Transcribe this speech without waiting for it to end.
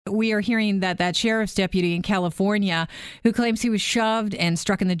We are hearing that sheriff's deputy in California who claims he was shoved and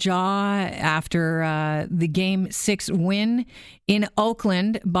struck in the jaw after the Game 6 win in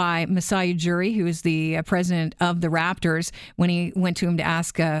Oakland by Masai Ujiri, who is the president of the Raptors, when he went to him to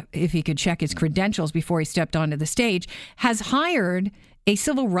ask if he could check his credentials before he stepped onto the stage, has hired a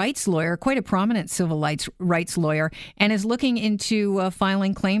civil rights lawyer, quite a prominent civil rights lawyer, and is looking into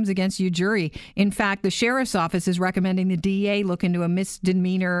filing claims against Ujiri. In fact, the sheriff's office is recommending the DA look into a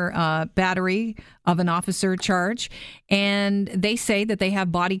misdemeanor battery of an officer charge, and they say that they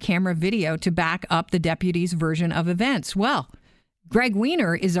have body camera video to back up the deputy's version of events. Well, Greg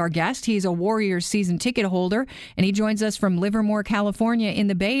Wiener is our guest. He's a Warriors season ticket holder, and he joins us from Livermore, California in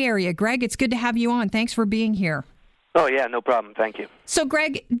the Bay Area. Greg, it's good to have you on. Thanks for being here. Oh, yeah, no problem. Thank you. So,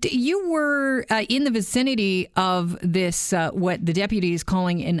 Greg, you were in the vicinity of this, what the deputy is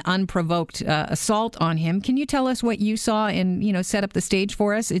calling an unprovoked assault on him. Can you tell us what you saw and, set up the stage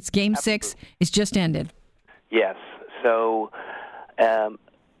for us? It's Game 6. It's just ended. Yes. So, at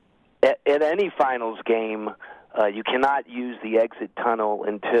any finals game, you cannot use the exit tunnel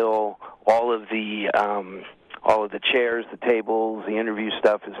until all of the chairs, the tables, the interview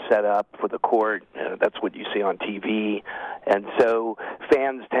stuff is set up for the court. That's what you see on TV. And so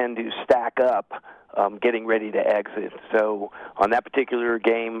fans tend to stack up getting ready to exit. So on that particular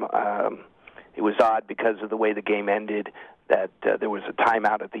game, it was odd because of the way the game ended, that there was a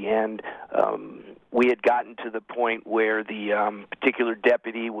timeout at the end. We had gotten to the point where the particular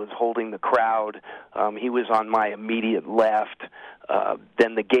deputy was holding the crowd. He was on my immediate left.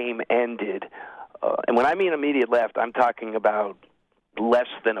 Then the game ended. And when I mean immediate left, I'm talking about less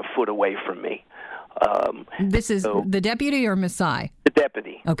than a foot away from me. This is the deputy or Masai? The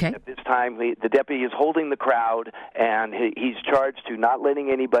deputy. Okay. At this time, the deputy is holding the crowd, and he's charged to not letting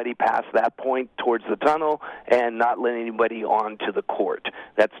anybody pass that point towards the tunnel and not letting anybody onto the court.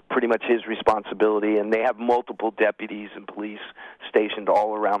 That's pretty much his responsibility, and they have multiple deputies and police stationed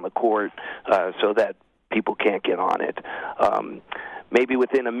all around the court so that people can't get on it. Maybe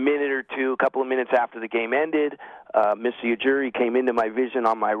within a minute or two, a couple of minutes after the game ended, Mr. Ujiri came into my vision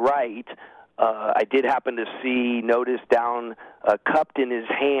on my right. I did happen to notice down cupped in his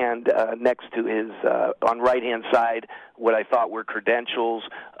hand next to his, on right-hand side, what I thought were credentials,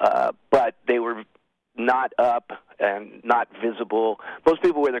 but they were not up and not visible. Most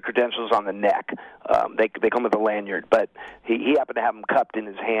people wear their credentials on the neck. They come with a lanyard, but he happened to have them cupped in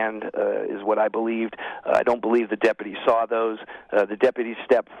his hand, is what I believed. I don't believe the deputy saw those. The deputy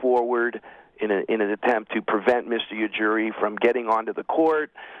stepped forward in an attempt to prevent Mr. Ujiri from getting onto the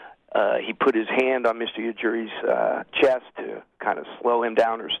court. He put his hand on Mr. Ujiri's chest to kind of slow him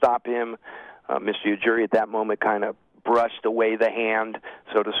down or stop him. Mr. Ujiri at that moment kind of brushed away the hand,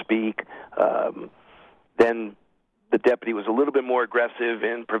 so to speak. Then the deputy was a little bit more aggressive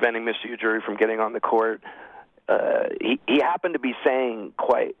in preventing Mr. Ujiri from getting on the court. He happened to be saying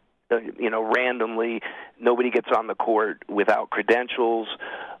quite, randomly, nobody gets on the court without credentials.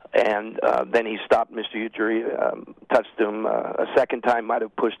 And then he stopped Mr. Ujiri, touched him a second time, might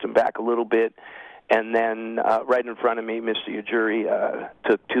have pushed him back a little bit. And then right in front of me, Mr. Ujiri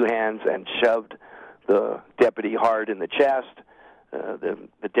took two hands and shoved the deputy hard in the chest.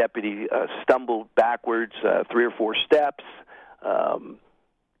 The deputy stumbled backwards 3 or 4 steps.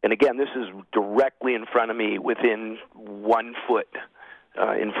 And again, this is directly in front of me, within 1 foot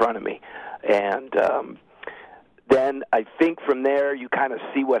in front of me. And then I think from there you kind of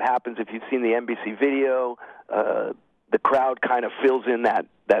see what happens if you've seen the NBC video. The crowd kind of fills in that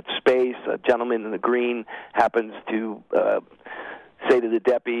space. A gentleman in the green happens to say to the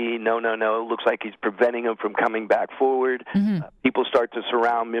deputy, no, it looks like he's preventing him from coming back forward. Mm-hmm. People start to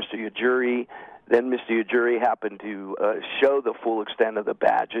surround Mr. Ujiri. Then Mr. Ujiri happened to show the full extent of the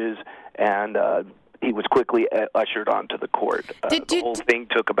badges, and he was quickly ushered onto the court. The whole thing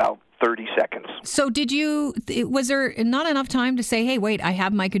took about 30 seconds. So was there not enough time to say, hey, wait, I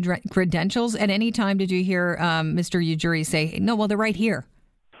have my credentials? At any time did you hear Mr. Ujiri say, no, well, they're right here?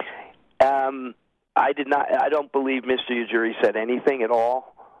 I did not. I don't believe Mr. Ujiri said anything at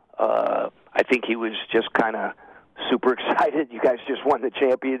all. I think he was just kind of super excited. You guys just won the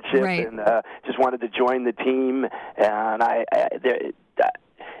championship, right, and just wanted to join the team. And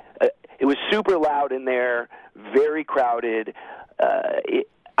it was super loud in there, very crowded.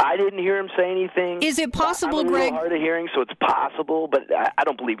 I didn't hear him say anything. Is it possible, I'm Greg? I'm hard of hearing, so it's possible, but I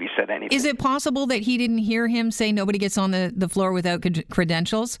don't believe he said anything. Is it possible that he didn't hear him say nobody gets on the floor without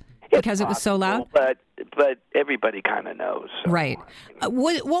credentials? Because it was so loud? But everybody kind of knows. So. Right.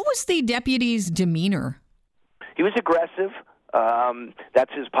 What was the deputy's demeanor? He was aggressive.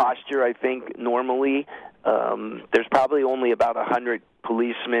 That's his posture, I think, normally. There's probably only about 100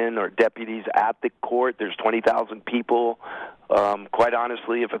 policemen or deputies at the court. There's 20,000 people. Quite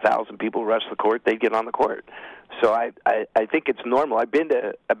honestly, if 1,000 people rush the court, they'd get on the court. So I think it's normal. I've been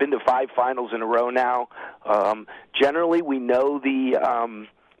to 5 finals in a row now. Generally, we know the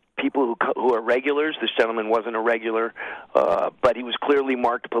people who are regulars. This gentleman wasn't a regular, but he was clearly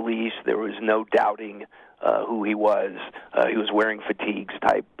marked police. There was no doubting who he was. He was wearing fatigues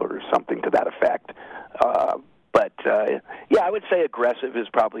type or something to that effect. But I would say aggressive is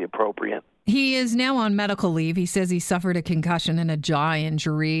probably appropriate. He is now on medical leave. He says he suffered a concussion and a jaw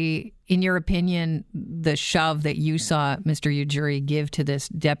injury. In your opinion, the shove that you saw Mr. Ujiri give to this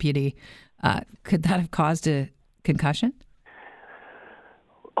deputy, could that have caused a concussion?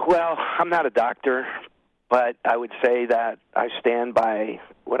 Well, I'm not a doctor, but I would say that I stand by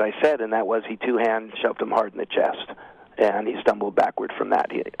what I said, and that was he two-hand shoved him hard in the chest, and he stumbled backward from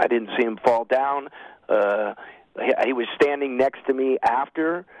that. I didn't see him fall down. He was standing next to me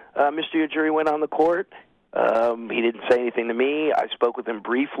after Mr. Ujiri went on the court. He didn't say anything to me. I spoke with him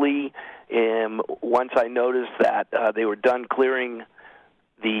briefly. Once I noticed that they were done clearing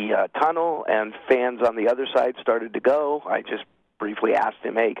the tunnel and fans on the other side started to go, I just briefly asked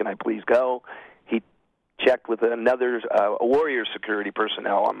him, hey, can I please go? He checked with another Warrior security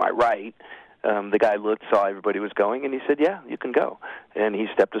personnel on my right. The guy looked, saw everybody was going, and he said, yeah, you can go. And he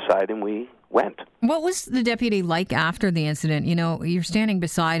stepped aside, and we went. What was the deputy like after the incident? You know, you're standing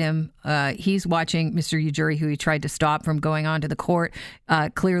beside him. He's watching Mr. Ujiri, who he tried to stop from going onto the court,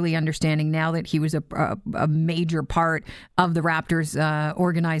 clearly understanding now that he was a major part of the Raptors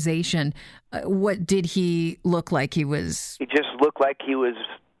organization. What did he look like? He just looked like he was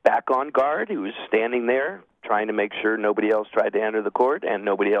back on guard. He was standing there trying to make sure nobody else tried to enter the court and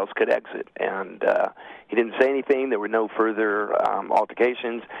nobody else could exit. And he didn't say anything. There were no further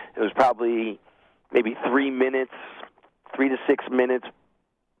altercations. It was probably maybe 3 to 6 minutes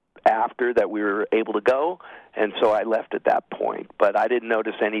after that we were able to go, and so I left at that point. But I didn't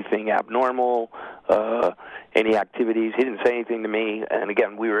notice anything abnormal, any activities. He didn't say anything to me. And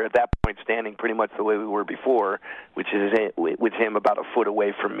again, we were at that point standing pretty much the way we were before, which is with him about a foot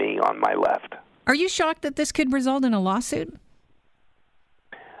away from me on my left. Are you shocked that this could result in a lawsuit?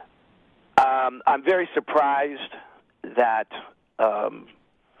 I'm very surprised that, I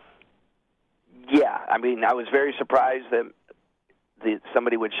was very surprised that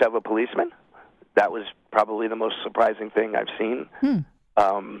somebody would shove a policeman. That was probably the most surprising thing I've seen.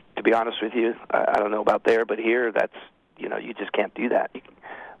 To be honest with you, I don't know about there, but here, that's, you just can't do that.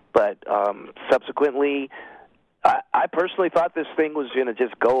 But subsequently, I personally thought this thing was going to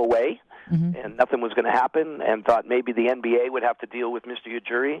just go away. Mm-hmm. And nothing was going to happen, and thought maybe the NBA would have to deal with Mr.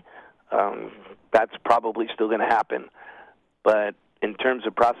 Ujiri. That's probably still going to happen. But in terms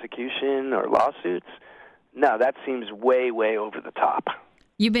of prosecution or lawsuits, no, that seems way, way over the top.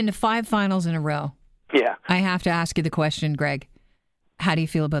 You've been to 5 finals in a row. Yeah. I have to ask you the question, Greg. How do you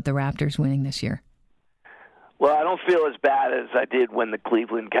feel about the Raptors winning this year? Well, I don't feel as bad as I did when the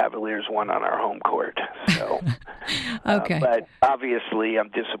Cleveland Cavaliers won on our home court. So, okay. But obviously, I'm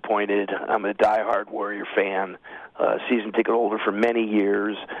disappointed. I'm a diehard Warrior fan, season ticket holder for many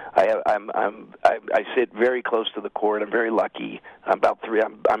years. I sit very close to the court. I'm very lucky.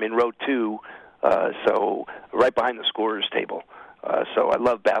 I'm in row 2, so right behind the scorer's table. So I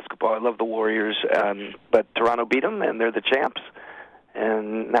love basketball. I love the Warriors. But Toronto beat them, and they're the champs.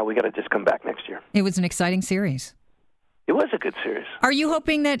 And now we got to just come back next year. It was an exciting series. It was a good series. Are you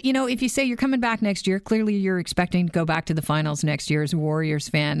hoping that, if you say you're coming back next year, clearly you're expecting to go back to the finals next year as a Warriors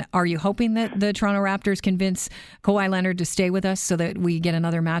fan. Are you hoping that the Toronto Raptors convince Kawhi Leonard to stay with us so that we get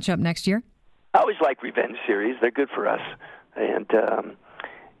another matchup next year? I always like revenge series. They're good for us. And,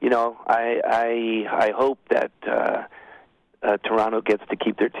 I hope that Toronto gets to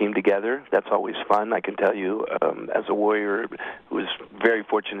keep their team together. That's always fun. I can tell you, as a Warrior who was very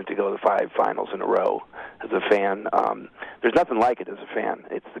fortunate to go to 5 finals in a row as a fan, there's nothing like it as a fan.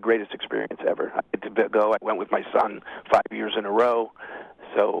 It's the greatest experience ever. I get to go. I went with my son 5 years in a row.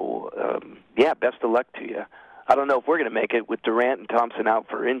 So, best of luck to you. I don't know if we're going to make it with Durant and Thompson out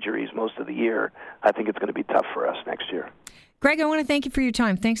for injuries most of the year. I think it's going to be tough for us next year. Greg, I want to thank you for your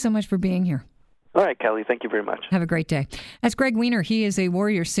time. Thanks so much for being here. All right, Kelly. Thank you very much. Have a great day. That's Greg Wiener. He is a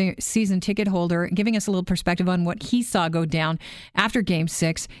Warriors season ticket holder, giving us a little perspective on what he saw go down after Game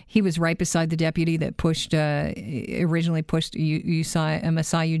 6. He was right beside the deputy that originally pushed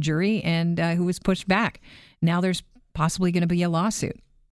Masai Ujiri and who was pushed back. Now there's possibly going to be a lawsuit.